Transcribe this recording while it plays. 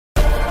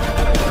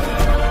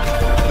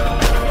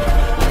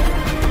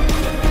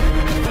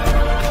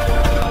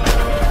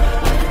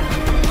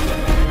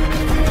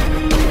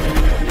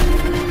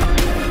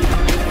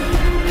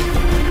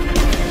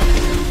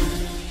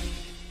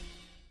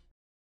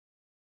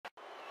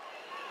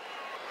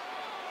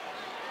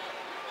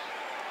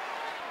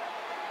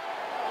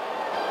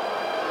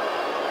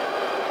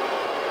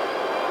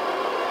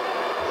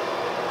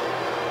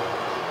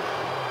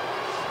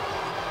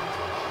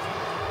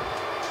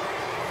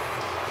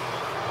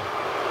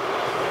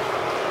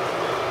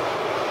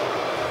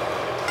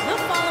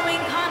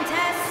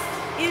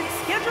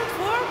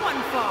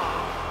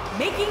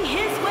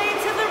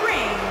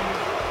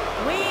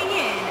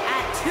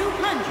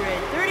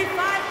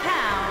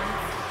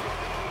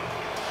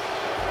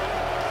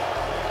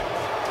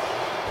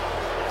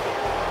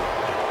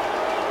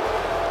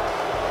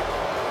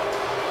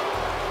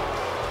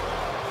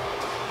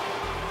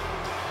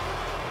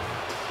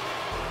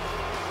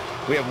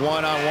We have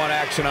one-on-one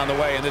action on the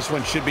way, and this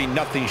one should be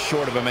nothing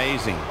short of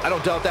amazing. I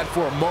don't doubt that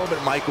for a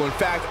moment, Michael. In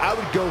fact, I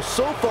would go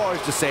so far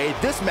as to say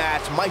this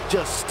match might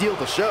just steal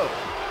the show.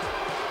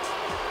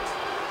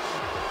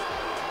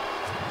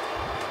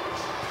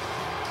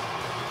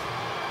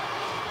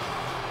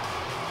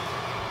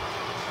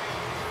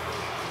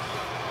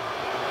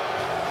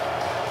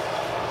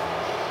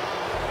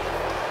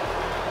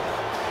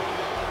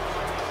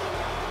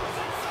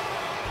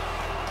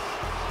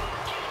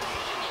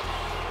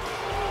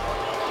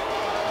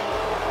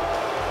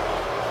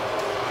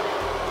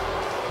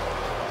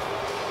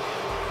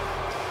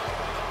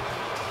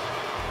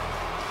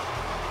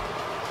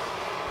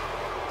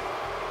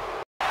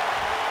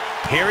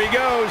 Here he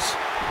goes.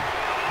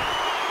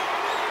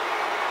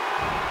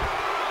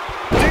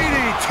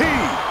 DDT!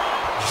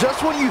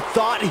 Just when you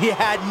thought he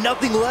had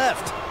nothing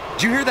left.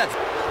 Did you hear that?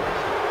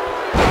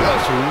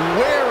 Just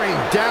wearing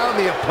down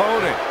the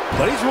opponent.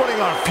 But he's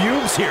running on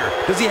fumes here.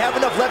 Does he have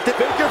enough left to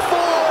figure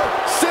four?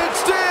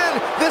 Cinched in!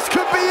 This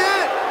could be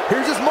it!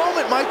 Here's his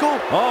moment,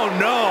 Michael. Oh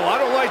no, I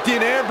don't like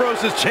Dean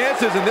Ambrose's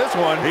chances in this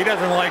one. He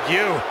doesn't like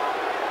you.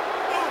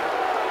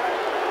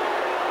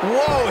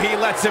 Whoa, he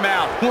lets him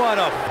out.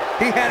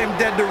 He had him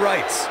dead to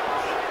rights.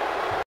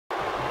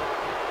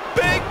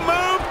 Big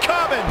move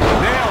coming.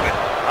 Nailed it.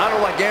 I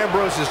don't like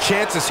Ambrose's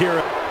chances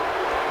here.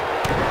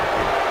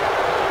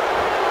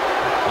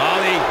 Oh,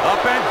 the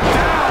up and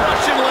down.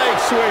 Russian leg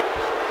sweep.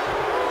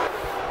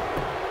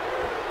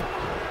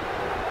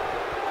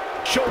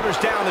 Shoulders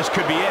down, this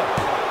could be it.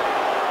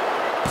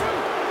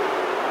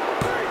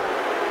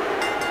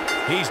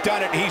 He's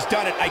done it, he's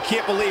done it. I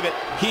can't believe it.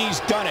 He's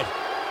done it.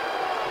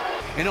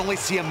 And only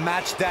see a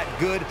match that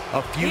good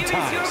a few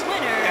times. Your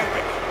winner.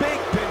 Epic. Big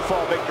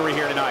pinfall victory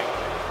here tonight.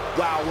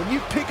 Wow, when you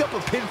pick up a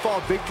pinfall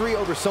victory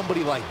over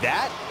somebody like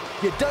that,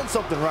 you've done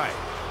something right.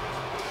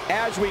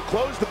 As we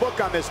close the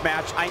book on this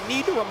match, I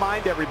need to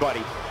remind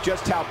everybody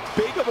just how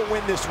big of a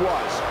win this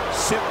was.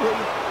 Simply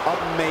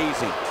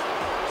amazing.